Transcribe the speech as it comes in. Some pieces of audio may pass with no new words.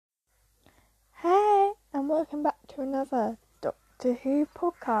welcome back to another Doctor Who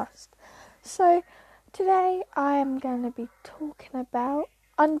podcast. So, today I am going to be talking about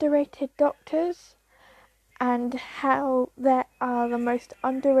underrated doctors and how they are the most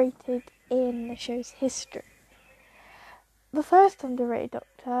underrated in the show's history. The first underrated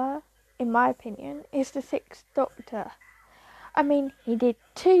Doctor, in my opinion, is the Sixth Doctor. I mean, he did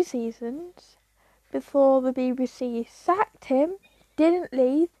 2 seasons before the BBC sacked him, didn't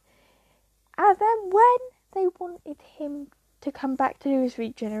leave, and then when they wanted him to come back to do his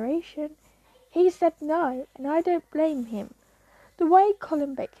regeneration, he said no, and I don't blame him. The way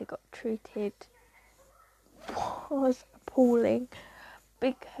Colin Baker got treated was appalling,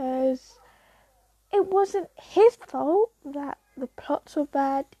 because it wasn't his fault that the plots were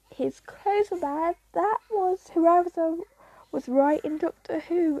bad, his clothes were bad. That was whoever was writing Doctor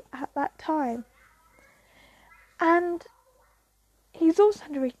Who at that time. And he's also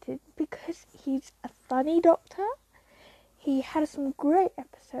underrated because he's a funny doctor. He had some great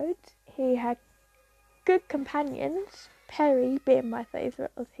episodes. He had good companions, Perry being my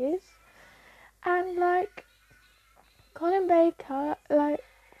favourite of his. And Colin Baker,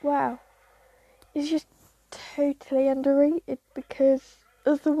 wow, is just totally underrated because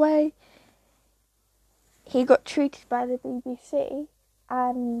of the way he got treated by the BBC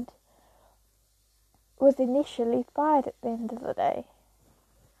and was initially fired at the end of the day.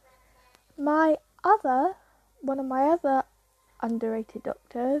 One of my other underrated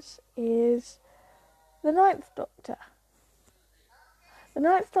doctors is the Ninth Doctor. The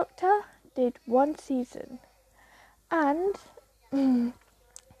Ninth Doctor did 1 season, and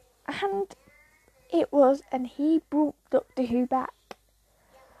he brought Doctor Who back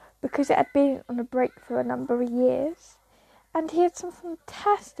because it had been on a break for a number of years, and he had some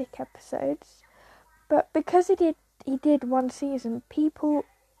fantastic episodes. But because he did 1 season, people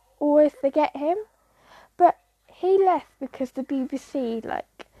always forget him. But he left because the BBC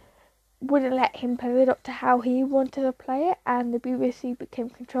wouldn't let him play the Doctor how he wanted to play it, and the BBC became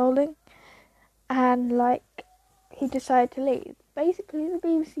controlling, and he decided to leave. Basically, the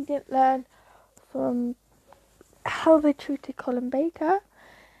BBC didn't learn from how they treated Colin Baker,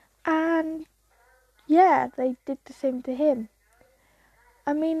 and yeah, they did the same to him.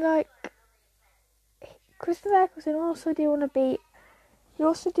 I mean, Christopher Eccleston also didn't want to be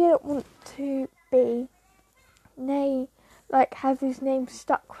have his name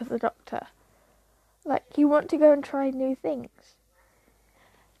stuck with the Doctor. He wanted to go and try new things.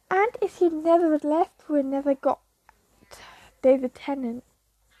 And if he never had left, we never got David Tennant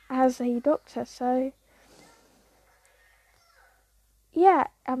as a Doctor. So yeah,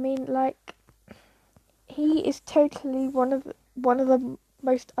 I mean, he is totally one of the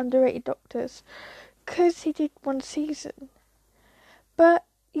most underrated Doctors because he did 1 season. But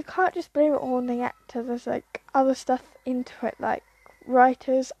you can't just blame it all on the actor. There's other stuff into it,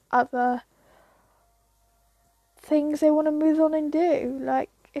 writers, other things they want to move on and do.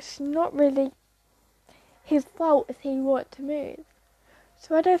 It's not really his fault if he wanted to move.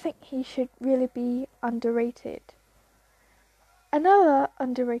 So I don't think he should really be underrated. Another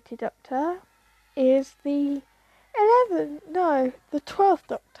underrated Doctor is the 12th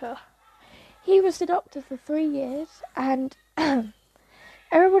Doctor. He was the Doctor for 3 years, and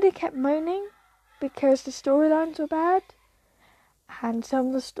everybody kept moaning because the storylines were bad and some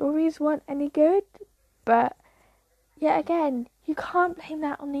of the stories weren't any good. But yet again, you can't blame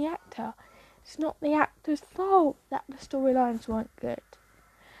that on the actor. It's not the actor's fault that the storylines weren't good.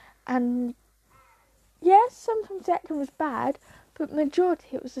 And yes, sometimes the acting was bad, but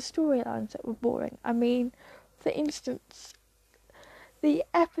majority it was the storylines that were boring. I mean, for instance, the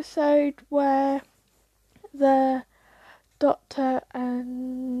episode where the Doctor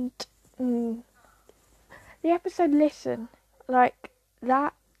and the episode Listen,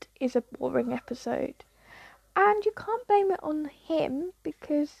 that is a boring episode, and you can't blame it on him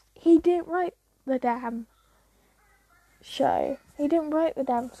because he didn't write the damn show. He didn't write the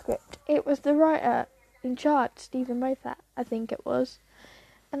damn script. It was the writer in charge, Stephen Moffat, I think it was.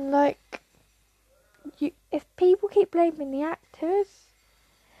 And if people keep blaming the actors,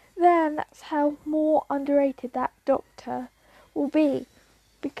 then that's how more underrated that Doctor will be,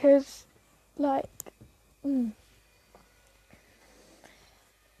 because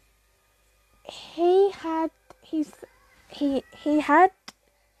he had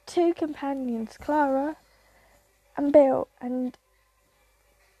 2 companions, Clara and Bill, and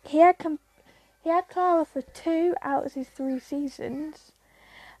he had Clara for 2 out of his 3 seasons,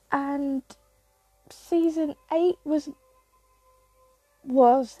 and season 8 was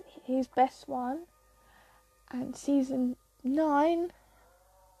his best one, and season 9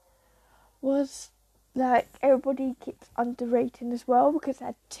 was like, everybody keeps underrating as well because it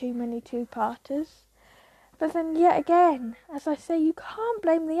had too many two-parters. But then, yet again, as I say, you can't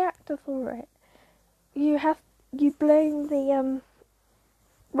blame the actor for it. You blame the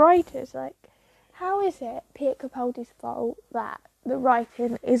writers. Like, how is it Peter Capaldi's fault that the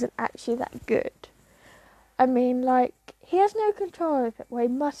writing isn't actually that good? I mean, like, he has no control of it.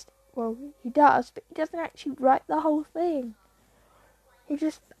 Well, he does, but he doesn't actually write the whole thing. He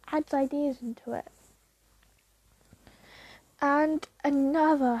just adds ideas into it. And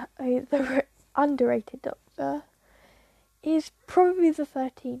another underrated Doctor is probably the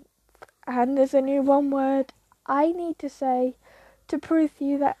 13th. And there's only one word I need to say to prove to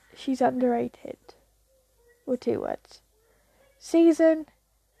you that she's underrated. Or 2 words. Season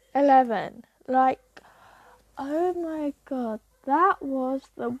 11. Like, oh my god, that was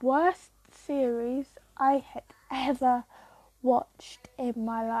the worst series I had ever watched in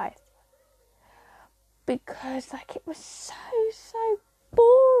my life. Because, like, it was so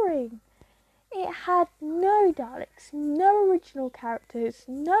boring. It had no Daleks, no original characters,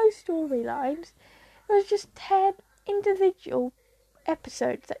 no storylines. It was just 10 individual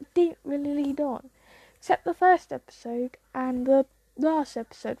episodes that didn't really lead on. Except the first episode and the last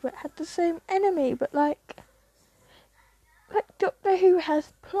episode, where it had the same enemy. But, like Doctor Who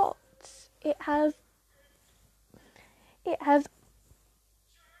has plots. It has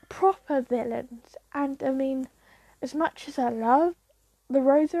proper villains. And, I mean, as much as I love the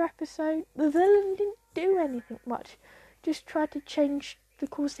Rosa episode, the villain didn't do anything much. Just tried to change the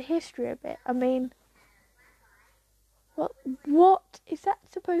course of history a bit. I mean, what is that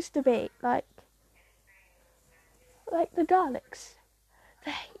supposed to be? Like the Daleks,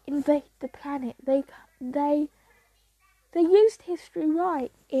 they invade the planet. They used history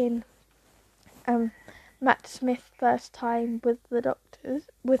right in Matt Smith's first time with the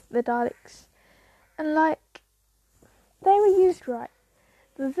Daleks, and like, they were used right.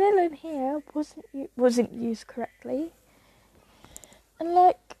 The villain here wasn't used correctly, and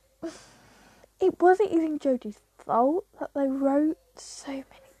like, it wasn't even Jodie's fault that they wrote so many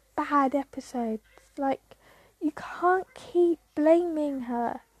bad episodes. Like, you can't keep blaming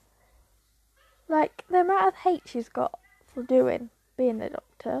her. Like, the amount of hate she's got for being the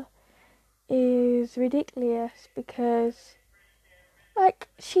Doctor is ridiculous, because like,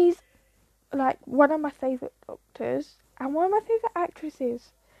 she's like one of my favourite Doctors and one of my favourite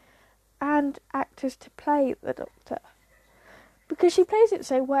actresses and actors to play the Doctor, because she plays it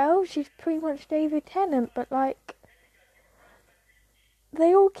so well. She's pretty much David Tennant, but like,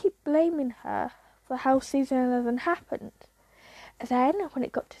 they all keep blaming her for how season 11 happened. And then when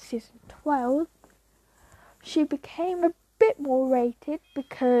it got to season 12, she became a bit more rated,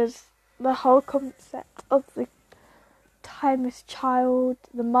 because the whole concept of the timeless child,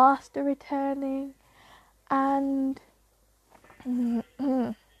 the master returning, and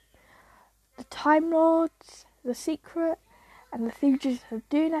the Time Lords, the Secret, and the Fugitives of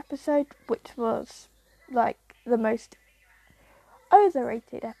Dune episode, which was like the most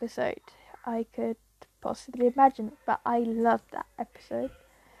overrated episode I could possibly imagine, but I loved that episode.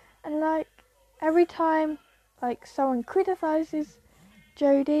 And like, every time like someone criticizes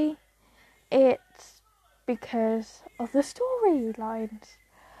Jodie, it's because of the storylines.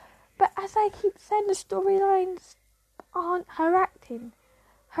 But as I keep saying, the storylines aren't her acting.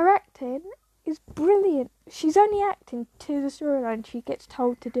 Her acting is brilliant. She's only acting to the storyline she gets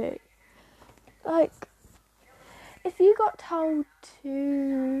told to do. Like, if you got told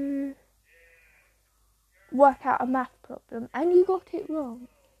to work out a math problem and you got it wrong,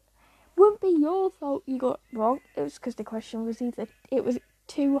 it wouldn't be your fault you got it wrong. It was because the question was it was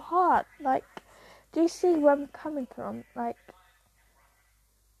too hard. Like, do you see where I'm coming from? Like,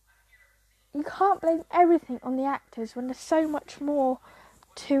 you can't blame everything on the actors when there's so much more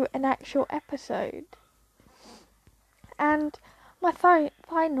to an actual episode. And my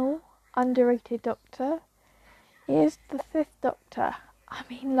final underrated Doctor is the 5th Doctor. I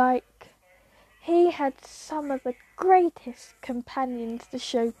mean, like, he had some of the greatest companions the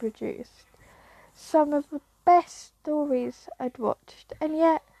show produced. Some of the best stories I'd watched. And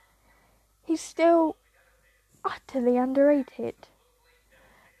yet, he's still utterly underrated.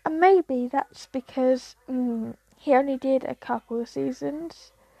 And maybe that's because he only did a couple of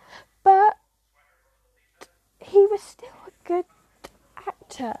seasons. But he was still a good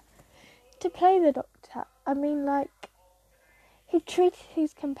actor to play the Doctor. I mean, like, he treated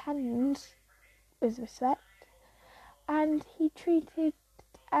his companions with respect, and he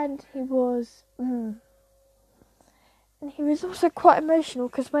was also quite emotional,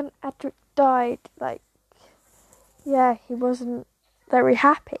 because when Adric died, like, yeah, he wasn't very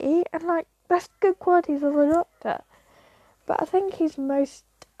happy, and like, that's good qualities of a doctor. But I think he's most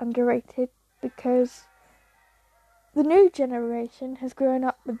underrated because the new generation has grown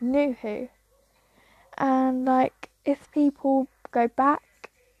up with New Who. And, like, if people go back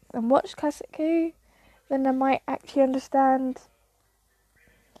and watch Classic Who, then they might actually understand,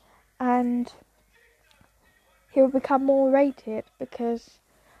 and he'll become more rated, because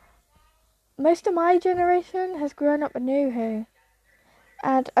most of my generation has grown up with New Who,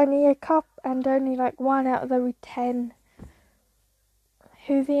 and only like 1 out of every 10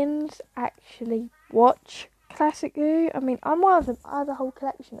 Whovians actually watch Classic Who. I mean, I'm one of them. I have a whole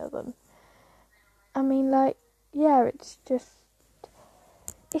collection of them. I mean, like, yeah, it's just,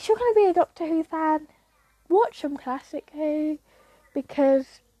 if you're going to be a Doctor Who fan, watch some Classic Who,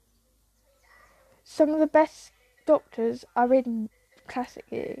 because some of the best Doctors are in Classic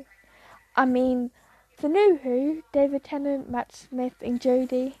Who. I mean, the New Who, David Tennant, Matt Smith and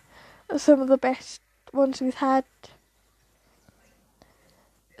Jodie are some of the best ones we've had.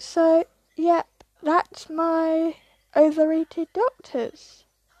 So, yep, that's my overrated Doctors.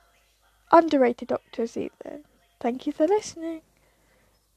 Underrated Doctors even. Thank you for listening.